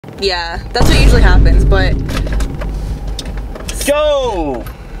Yeah, that's what usually happens, but... Go!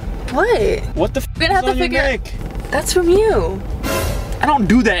 What? What the f*** We're gonna have is on to your figure... neck? That's from you. I don't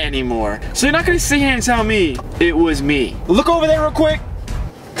do that anymore. So you're not gonna sit here and tell me it was me. Look over there real quick.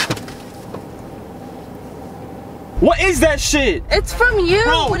 What is that shit? It's from you.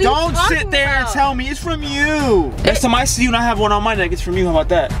 Bro, what are don't you sit there and about? tell me it's from you. Next time I see you and I have one on my neck, it's from you. How about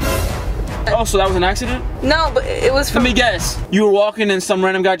that? Oh, so that was an accident? No, but it was from... Let me guess. You were walking and some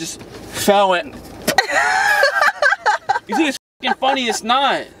random guy just fell and... You think it's f***ing funny? It's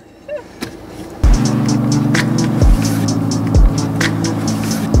not.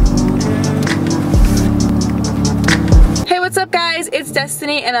 Hey, what's up guys? It's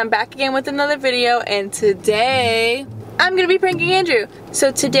Destiny and I'm back again with another video, and today I'm gonna be pranking Andrew.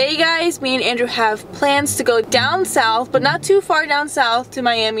 So today guys, me and Andrew have plans to go down south, but not too far down south to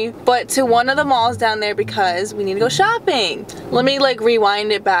Miami, but to one of the malls down there because we need to go shopping. Let me like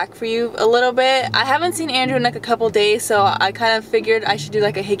rewind it back for you a little bit. I haven't seen Andrew in like a couple days, so I kind of figured I should do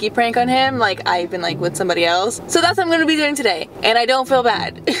like a Hickey prank on him, like I've been like with somebody else. So that's what I'm gonna be doing today, and I don't feel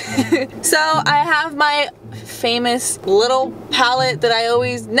bad. So I have my famous little palette that I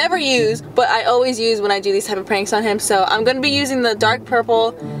always never use, but I always use when I do these type of pranks on him. So I'm gonna be using the dark purple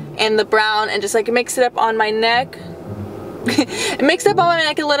and the brown and just like mix it up on my neck. Mix it up on my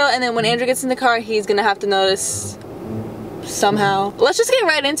neck a little, and then when Andrew gets in the car, he's gonna have to notice somehow. Let's just get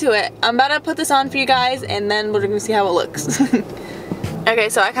right into it. I'm about to put this on for you guys, and then we're gonna see how it looks. Okay,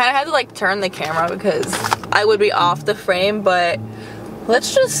 so I kind of had to like turn the camera because I would be off the frame, but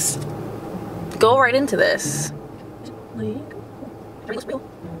let's just go right into this.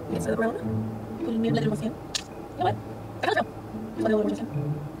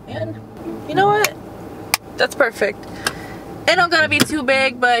 And you know what? That's perfect. It don't gotta be too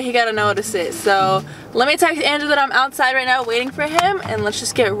big, but he gotta notice it. So let me text Andrew that I'm outside right now waiting for him, and let's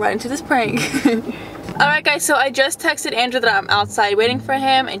just get right into this prank. Alright guys, so I just texted Andrew that I'm outside waiting for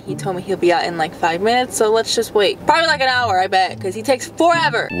him, and he told me he'll be out in like 5 minutes, so let's just wait. Probably like an hour, I bet, because he takes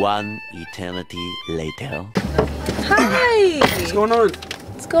forever. One eternity later. Hi! What's going on?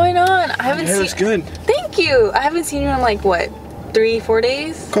 What's going on? I haven't Your hair seen... looks good. Thank you! I haven't seen you in like, what, 3-4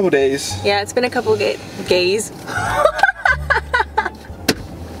 days? Couple days. Yeah, it's been a couple gays.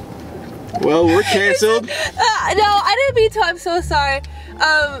 Well, we're canceled. No, I didn't mean to. I'm so sorry.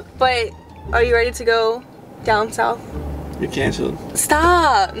 But are you ready to go down south? You're canceled.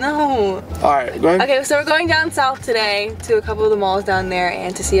 Stop! No. Alright, go ahead. Okay, so we're going down south today to a couple of the malls down there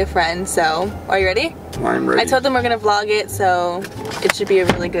and to see a friend. So, are you ready? I'm ready. I told them we're gonna vlog it, so it should be a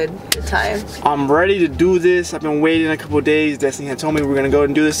really good time. I'm ready to do this. I've been waiting a couple days. Destiny had told me we were gonna go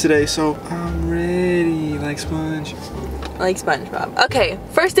and do this today, so I'm ready. Like Sponge. Like SpongeBob. Okay,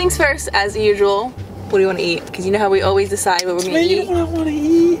 first things first, as usual. What do you want to eat? Because you know how we always decide what we're gonna eat. What I want to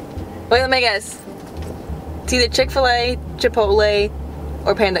eat. Wait, let me guess. It's either Chick-fil-A, Chipotle,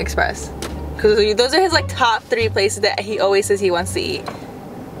 or Panda Express. Because those are his like top 3 places that he always says he wants to eat.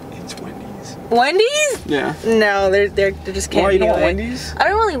 It's Wendy's. Wendy's? Yeah. No, they're just can't. Why you be don't want away. Wendy's? I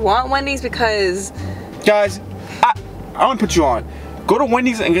don't really want Wendy's because... Guys, I want to put you on. Go to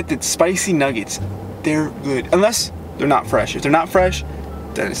Wendy's and get the spicy nuggets. They're good. Unless they're not fresh. If they're not fresh,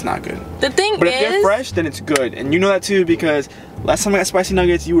 then it's not good. The thing but is... if they're fresh, then it's good. And you know that too because last time I got spicy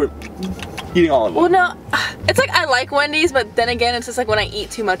nuggets, you were eating all of them. Well, no. It's like I like Wendy's, but then again, it's just like when I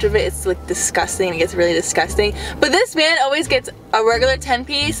eat too much of it, it's like disgusting. It gets really disgusting. But this man always gets a regular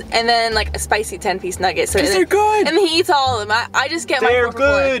 10-piece and then like a spicy 10-piece nugget. So they're good. And then he eats all of them. I just get my 4 for 4.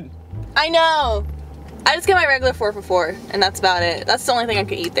 They're good. I know. I just get my regular 4 for 4, and that's about it. That's the only thing I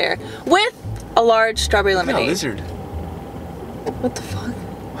could eat there. With a large strawberry lemonade. A lizard. What the fuck?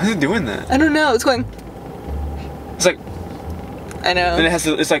 Why is it doing that? I don't know. It's going... It's like... I know. Then it has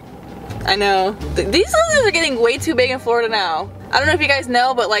to... It's like... I know. These lizards are getting way too big in Florida now. I don't know if you guys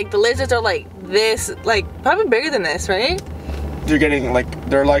know, but like the lizards are like this, like probably bigger than this, right? They're getting like,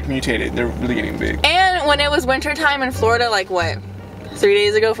 they're like mutated. They're really getting big. And when it was winter time in Florida, like what, 3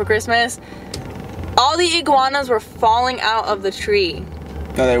 days ago for Christmas, all the iguanas were falling out of the tree.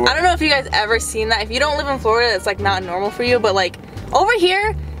 No, they were. I don't know if you guys ever seen that. If you don't live in Florida, it's like not normal for you, but like over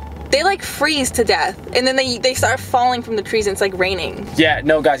here, they like freeze to death, and then they start falling from the trees, and it's like raining. Yeah,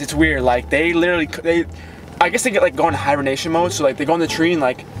 no guys, it's weird. Like they literally, I guess they get like go into hibernation mode. So like they go in the tree and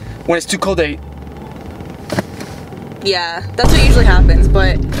like when it's too cold, they. Yeah, that's what usually happens.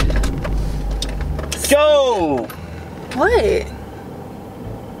 But go. what?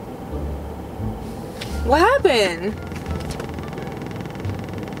 What happened?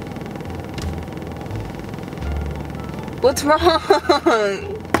 What's wrong?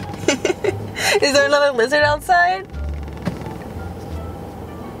 Is there another lizard outside?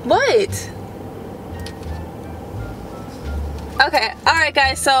 What? Okay, alright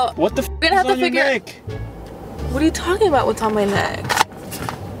guys, so what the f we're gonna have to on your figure. neck? What are you talking about? What's on my neck?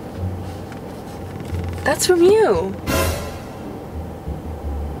 That's from you.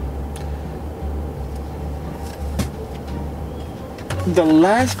 The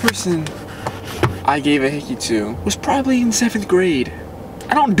last person I gave a hickey to was probably in 7th grade.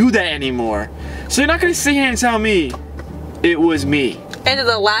 I don't do that anymore. So you're not gonna sit here and tell me it was me. And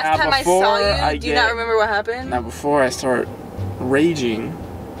the last Now, time I saw before you, I do you not remember what happened? Now before I start raging,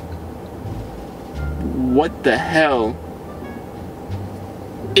 what the hell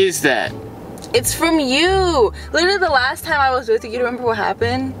is that? It's from you. Literally the last time I was with you, you remember what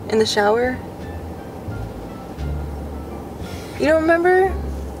happened in the shower? You don't remember?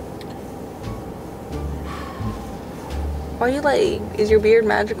 Why are you like, is your beard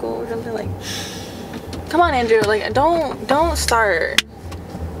magical or something? Like, come on Andrew, like don't start.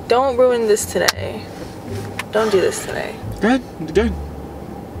 Don't ruin this today. Don't do this today. Good, good.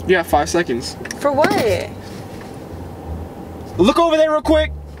 You got 5 seconds. For what? Look over there real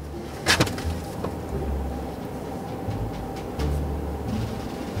quick.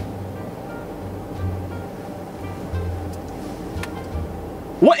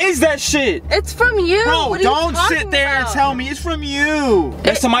 What is that shit? It's from you. Bro, what are don't you sit there about? and tell me it's from you.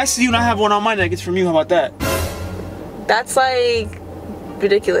 Next time I see you and I have one on my neck, it's from you. How about that? That's like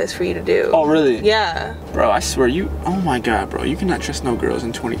ridiculous for you to do. Oh, really? Yeah. Bro, I swear you, oh my God, bro. You cannot trust no girls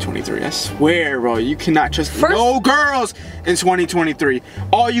in 2023. I swear, bro. You cannot trust no girls in 2023.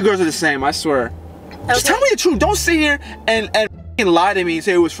 All you girls are the same, I swear. Okay. Just tell me the truth. Don't sit here and lie to me and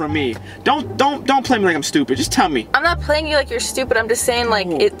say it was from me. Don't play me like I'm stupid. Just tell me. I'm not playing you like you're stupid. I'm just saying like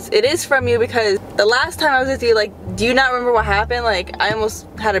it is from you because the last time I was with you, like, do you not remember what happened? Like, I almost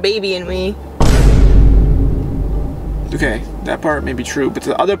had a baby in me. Okay, that part may be true, but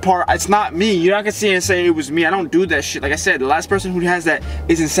the other part, it's not me. You're not gonna sit here and say it was me. I don't do that shit. Like I said, the last person who has that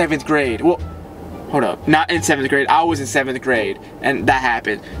is in 7th grade. Well, hold up. Not in 7th grade. I was in 7th grade, and that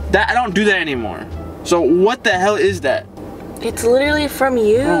happened. I don't do that anymore. So what the hell is that? It's literally from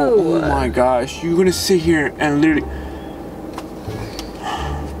you. Oh my gosh, you're gonna sit here and literally...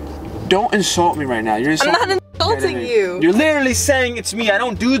 Don't insult me right now. You're insulting I'm not insulting you. You're literally saying it's me. I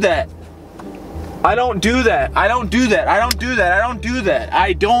don't do that. I don't do that. I don't do that. I don't do that. I don't do that.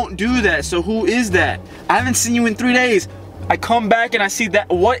 I don't do that. So who is that? I haven't seen you in 3 days. I come back and I see that.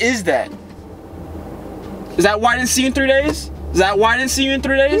 What is that? Is that why I didn't see you in 3 days? Is that why I didn't see you in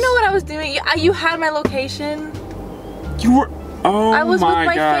 3 days? You know what I was doing? You had my location. You were... Oh I was with my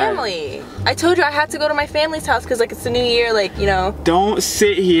God. family. I told you I had to go to my family's house because like it's the new year, like, you know. Don't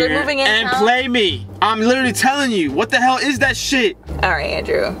sit here They're moving in and town. play me. I'm literally telling you. What the hell is that shit? Alright,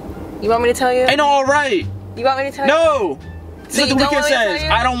 Andrew. You want me to tell you? Ain't alright. You want me to tell you? No. This So is you what the don't weekend want me to says. tell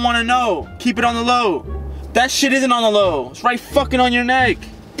you? I don't want to know. Keep it on the low. That shit isn't on the low. It's right fucking on your neck.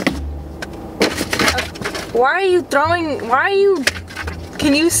 Why are you throwing,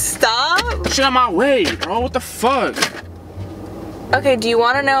 can you stop? Shit out my way, bro. What the fuck? Okay, do you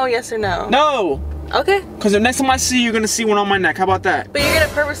want to know, yes or no? No. Okay. Because the next time I see you, you're going to see one on my neck. How about that? But you're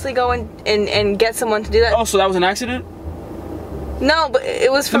gonna purposely go and get someone to do that? Oh, so that was an accident? No, but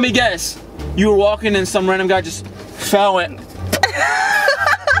it was from... Let me guess. You were walking and some random guy just fell and...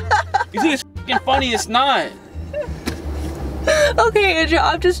 You think it's fucking funny? It's not. Okay, Andrew,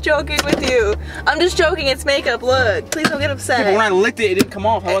 I'm just joking with you. I'm just joking, it's makeup, look. Please don't get upset. Yeah, but when I licked it, it didn't come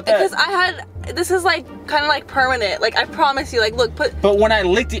off. How about that? Because I had... This is like, kind of like permanent. Like, I promise you, like, look, But when I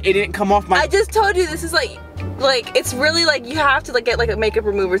licked it, it didn't come off my... I just told you, this is like, it's really like, you have to like get like a makeup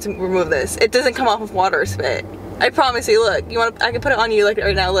remover to remove this. It doesn't come off with water or spit. I promise you, look. You want? I can put it on you like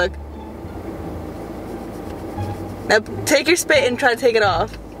right now, look. Now take your spit and try to take it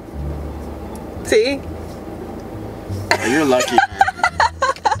off. See? Oh, you're lucky, man.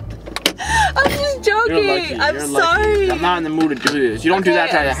 I'm just joking. You're lucky. I'm You're sorry. Lucky. I'm not in the mood to do this. You don't do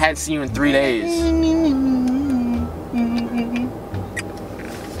that till I hadn't seen you in 3 days.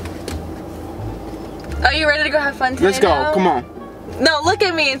 Are you ready to go have fun today? Let's go. Now? Come on. No, look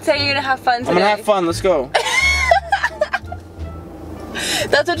at me and say you're gonna have fun today. I'm gonna have fun. Let's go.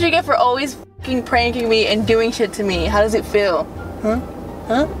 That's what you get for always fucking pranking me and doing shit to me. How does it feel? Huh?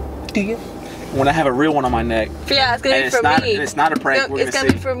 Huh? Do you? When I have a real one on my neck. Yeah, it's gonna And be it's for not, me. it's not a prank. No, We're it's gonna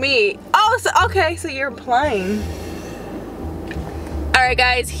gonna see. be for me. Oh, so, okay, so you're implying. Alright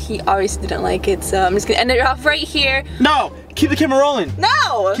guys, he obviously didn't like it, so I'm just gonna end it off right here. No! Keep the camera rolling.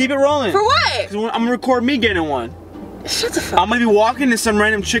 No! Keep it rolling. For what? 'Cause I'm gonna record me getting one. Shut the fuck up. I'm gonna be walking and some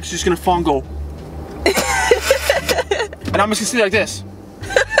random chick's just gonna fall and go. And I'm just gonna sit like this.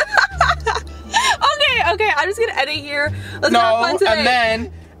 Okay, I'm just gonna edit here. Let's have fun No, today.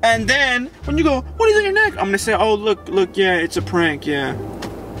 And then when you go, what is on your neck? I'm gonna say, oh look, yeah, it's a prank, yeah.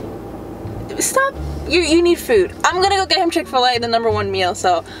 Stop. You need food. I'm gonna go get him Chick-fil-A, the #1 meal.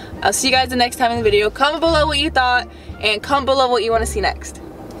 So I'll see you guys the next time in the video. Comment below what you thought and comment below what you want to see next.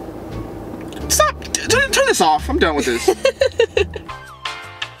 Stop. Turn this off. I'm done with this.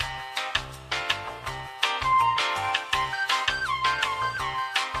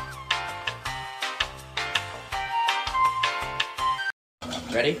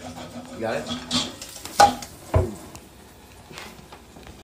 Ready? You got it?